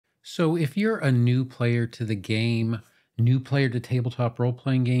So, if you're a new player to the game, new player to tabletop role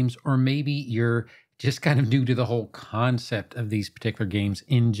playing games, or maybe you're just kind of new to the whole concept of these particular games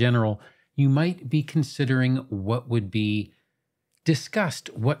in general, you might be considering what would be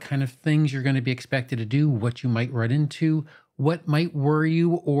discussed, what kind of things you're going to be expected to do, what you might run into, what might worry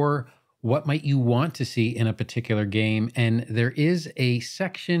you, or what might you want to see in a particular game. And there is a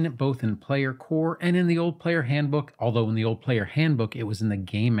section both in Player Core and in the Old Player Handbook, although in the Old Player Handbook it was in the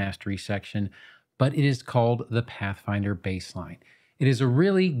Game Mastery section, but it is called the Pathfinder Baseline. It is a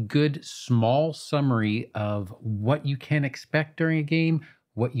really good small summary of what you can expect during a game,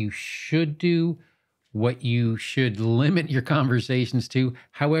 what you should do, what you should limit your conversations to.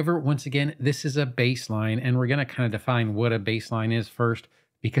 However, once again, this is a baseline, and we're going to kind of define what a baseline is first,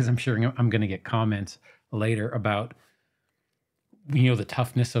 because I'm sure I'm going to get comments later about, the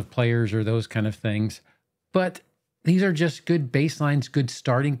toughness of players or those kind of things. But these are just good baselines, good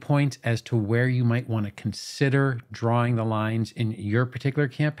starting points as to where you might want to consider drawing the lines in your particular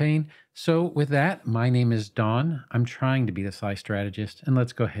campaign. So with that, my name is Don. I'm trying to be the Sly Strategist, and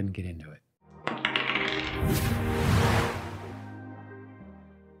let's go ahead and get into it.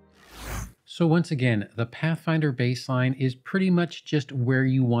 So once again, the Pathfinder Baseline is pretty much just where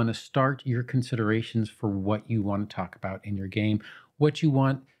you want to start your considerations for what you want to talk about in your game, what you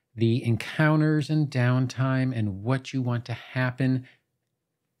want the encounters and downtime, and what you want to happen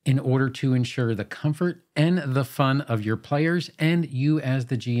in order to ensure the comfort and the fun of your players and you as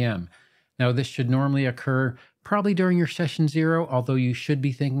the GM. Now, this should normally occur probably during your session 0, although you should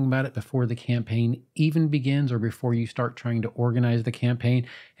be thinking about it before the campaign even begins or before you start trying to organize the campaign.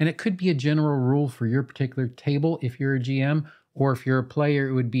 And it could be a general rule for your particular table if you're a GM, or if you're a player,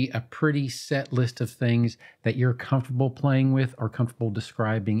 it would be a pretty set list of things that you're comfortable playing with or comfortable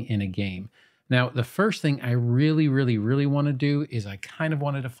describing in a game. Now, the first thing I really want to do is I kind of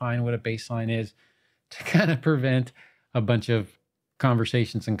want to define what a baseline is to kind of prevent a bunch of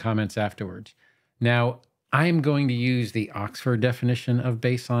conversations and comments afterwards. Now, I'm going to use the Oxford definition of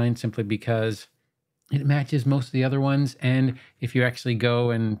baseline simply because it matches most of the other ones. And if you actually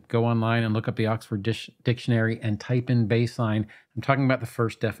go online and look up the Oxford Dictionary and type in baseline, I'm talking about the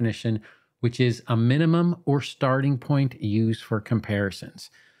first definition, which is a minimum or starting point used for comparisons.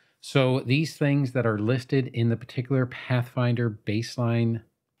 So these things that are listed in the particular Pathfinder Baseline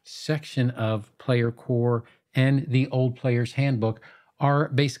section of Player Core and the Old Player's Handbook are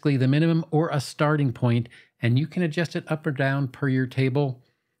basically the minimum or a starting point, and you can adjust it up or down per your table.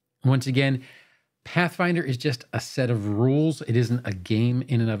 Once again, Pathfinder is just a set of rules. It isn't a game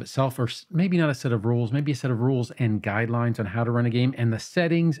in and of itself, or maybe not a set of rules, maybe a set of rules and guidelines on how to run a game, and the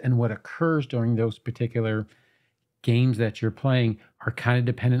settings and what occurs during those particular games that you're playing are kind of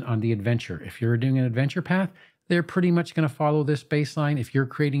dependent on the adventure. If you're doing an adventure path, they're pretty much going to follow this baseline. If you're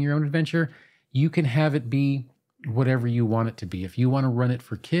creating your own adventure, you can have it be whatever you want it to be. If you want to run it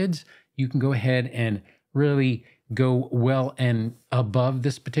for kids, you can go ahead and really go well and above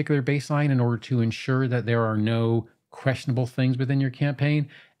this particular baseline in order to ensure that there are no questionable things within your campaign.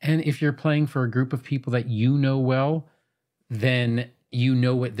 And if you're playing for a group of people that you know well, then you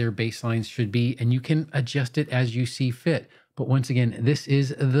know what their baselines should be, and you can adjust it as you see fit. But once again, this is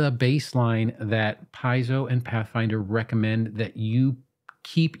the baseline that Paizo and Pathfinder recommend that you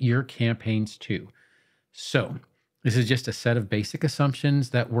keep your campaigns to. So this is just a set of basic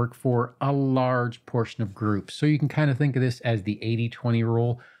assumptions that work for a large portion of groups. So you can kind of think of this as the 80-20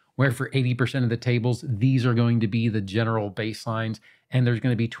 rule, where for 80% of the tables, these are going to be the general baselines, and there's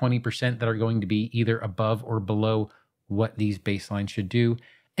going to be 20% that are going to be either above or below what these baselines should do.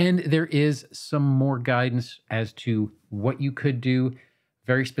 And there is some more guidance as to what you could do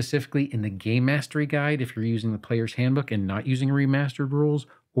very specifically in the Game Mastery Guide if you're using the Player's Handbook and not using remastered rules,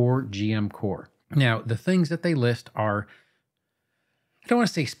 or GM Core. Now, the things that they list are, I don't want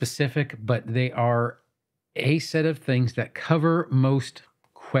to say specific, but they are a set of things that cover most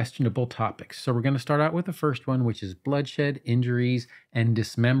questionable topics. So we're going to start out with the first one, which is bloodshed, injuries, and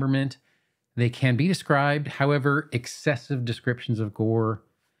dismemberment. They can be described, however, excessive descriptions of gore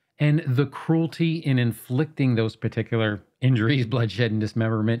and the cruelty in inflicting those particular injuries, bloodshed, and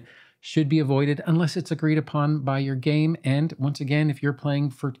dismemberment should be avoided unless it's agreed upon by your game. And once again, if you're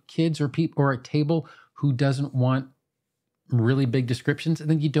playing for kids or people or a table who doesn't want really big descriptions,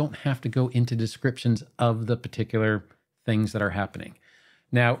 then you don't have to go into descriptions of the particular things that are happening.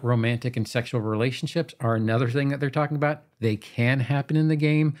 Now, romantic and sexual relationships are another thing that they're talking about. They can happen in the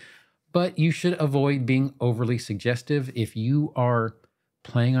game, but you should avoid being overly suggestive. If you are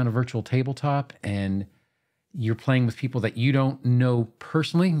playing on a virtual tabletop and you're playing with people that you don't know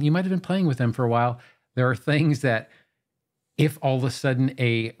personally, you might have been playing with them for a while. There are things that If all of a sudden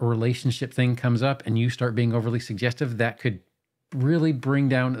a relationship thing comes up and you start being overly suggestive, that could really bring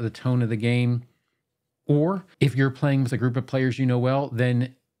down the tone of the game. Or if you're playing with a group of players you know well,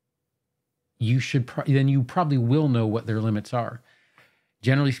 then you probably will know what their limits are.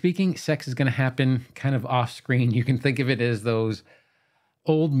 Generally speaking, sex is going to happen kind of off screen. You can think of it as those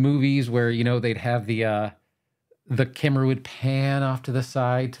old movies where, you know, they'd have the camera would pan off to the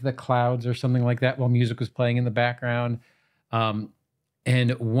side to the clouds or something like that while music was playing in the background.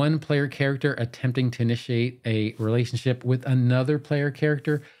 And one player character attempting to initiate a relationship with another player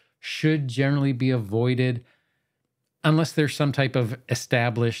character should generally be avoided unless there's some type of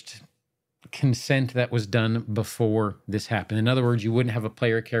established consent that was done before this happened. In other words, you wouldn't have a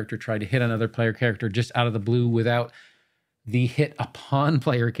player character try to hit another player character just out of the blue without the hit upon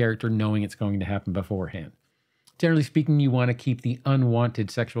player character knowing it's going to happen beforehand. Generally speaking, you want to keep the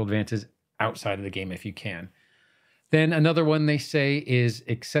unwanted sexual advances outside of the game if you can. Then another one they say is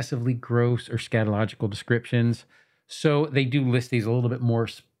excessively gross or scatological descriptions. So they do list these a little bit more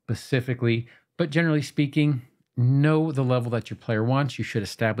specifically, but generally speaking, know the level that your player wants. You should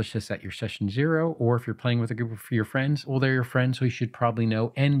establish this at your session 0, or if you're playing with a group of your friends, well, they're your friends, so you should probably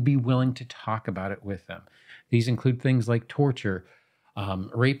know and be willing to talk about it with them. These include things like torture,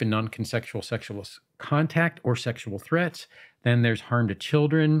 rape and non-consensual sexual contact or sexual threats. Then there's harm to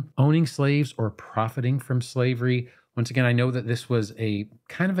children, owning slaves, or profiting from slavery. Once again, I know that this was a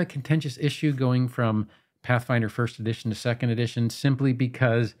kind of a contentious issue going from Pathfinder 1st edition to 2nd edition, simply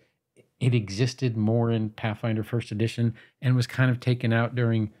because it existed more in Pathfinder 1st edition and was kind of taken out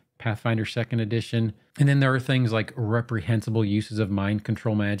during Pathfinder 2nd edition. And then there are things like reprehensible uses of mind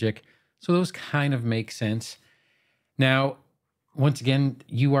control magic. So those kind of make sense. Now, once again,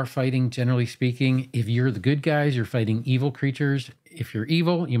 you are fighting, generally speaking, if you're the good guys, you're fighting evil creatures. If you're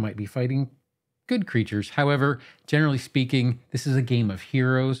evil, you might be fighting good creatures. However, generally speaking, this is a game of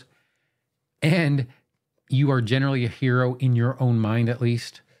heroes, and you are generally a hero in your own mind, at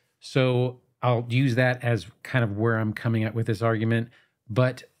least. So I'll use that as kind of where I'm coming at with this argument.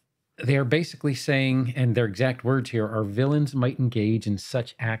 But they are basically saying, and their exact words here are, villains might engage in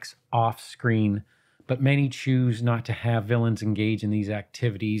such acts off screen, but many choose not to have villains engage in these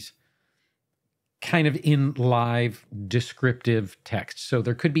activities kind of in live descriptive text. So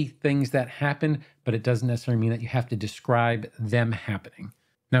there could be things that happen, but it doesn't necessarily mean that you have to describe them happening.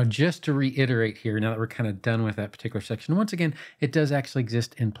 Now, just to reiterate here, now that we're kind of done with that particular section, once again, it does actually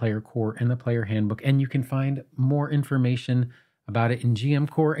exist in Player Core and the Player Handbook, and you can find more information about it in GM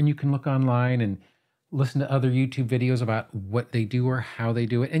Core, and you can look online and listen to other YouTube videos about what they do or how they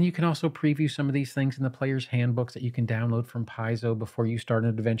do it. And you can also preview some of these things in the Player's Handbooks that you can download from Paizo before you start an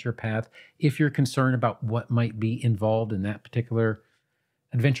adventure path if you're concerned about what might be involved in that particular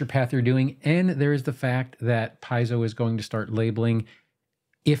adventure path you're doing. And there is the fact that Paizo is going to start labeling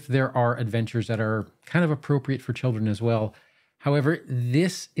if there are adventures that are kind of appropriate for children as well. However,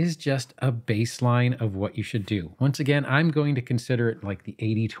 this is just a baseline of what you should do. Once again, I'm going to consider it like the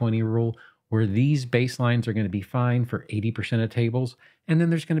 80-20 rule, where these baselines are going to be fine for 80% of tables, and then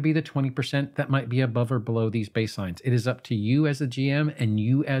there's going to be the 20% that might be above or below these baselines. It is up to you as the GM and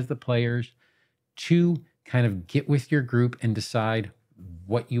you as the players to kind of get with your group and decide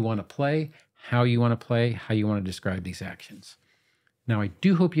what you want to play, how you want to describe these actions. Now, I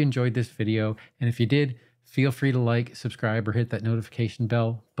do hope you enjoyed this video, and if you did, feel free to like, subscribe, or hit that notification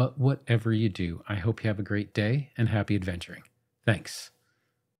bell. But whatever you do, I hope you have a great day and happy adventuring. Thanks.